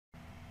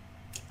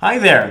Hi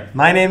there,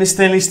 my name is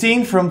Stanley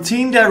Steen from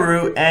Team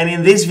Deberoo, and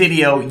in this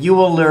video you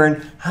will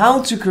learn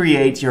how to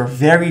create your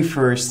very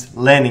first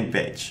landing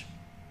page.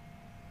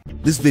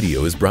 This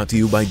video is brought to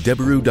you by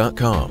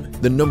Deberoo.com,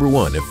 the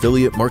 #1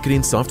 affiliate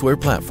marketing software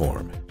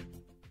platform.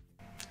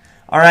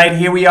 Alright,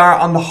 here we are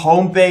on the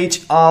home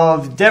page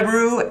of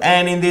Deberoo,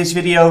 and in this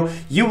video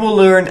you will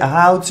learn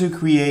how to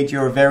create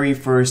your very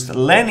first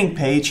landing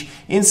page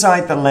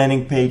inside the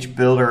landing page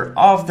builder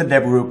of the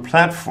Deberoo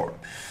platform.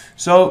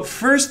 So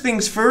first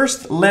things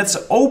first, let's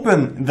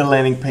open the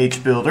landing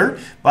page builder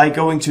by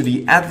going to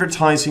the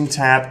advertising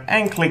tab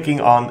and clicking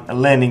on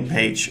landing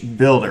page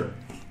builder.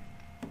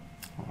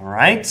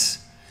 Alright.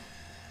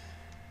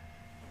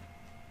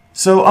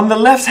 So on the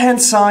left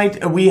hand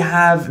side we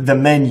have the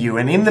menu,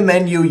 and in the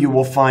menu you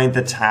will find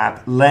the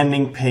tab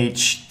landing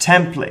page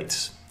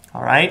templates.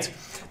 Alright.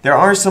 There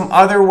are some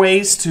other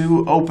ways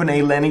to open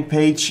a landing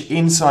page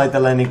inside the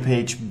landing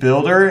page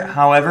builder.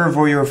 However,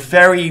 for your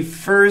very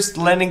first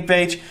landing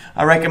page,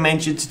 I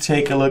recommend you to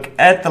take a look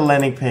at the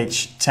landing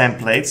page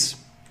templates.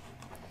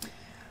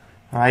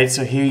 Alright,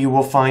 so here you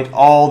will find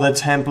all the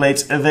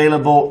templates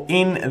available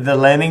in the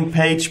landing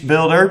page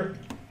builder.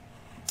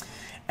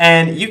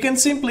 And you can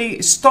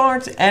simply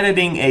start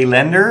editing a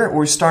render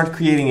or start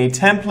creating a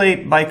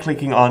template by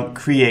clicking on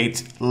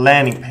Create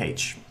Landing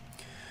Page.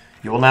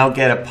 You will now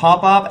get a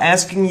pop-up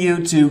asking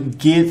you to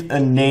give a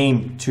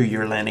name to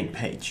your landing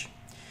page.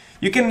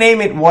 You can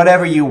name it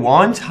whatever you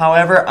want,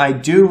 however, I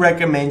do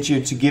recommend you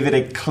to give it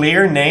a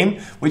clear name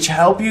which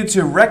helps you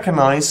to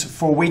recognize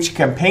for which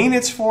campaign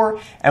it's for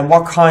and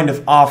what kind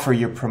of offer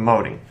you're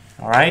promoting.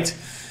 Alright,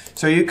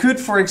 so you could,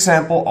 for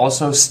example,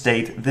 also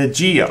state the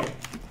geo.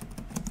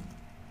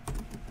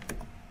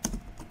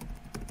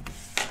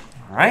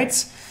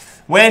 Alright.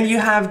 When you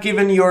have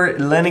given your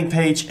landing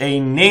page a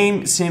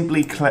name,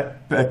 simply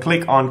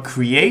click on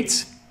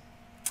Create,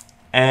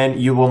 and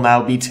you will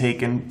now be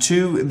taken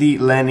to the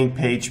landing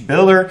page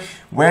builder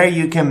where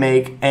you can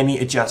make any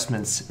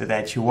adjustments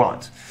that you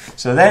want.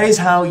 So that is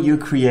how you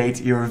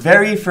create your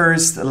very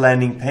first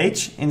landing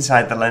page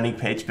inside the landing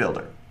page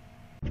builder.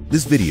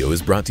 This video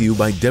is brought to you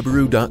by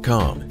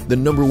Deberoo.com, the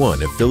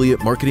 #1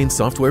 affiliate marketing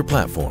software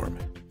platform.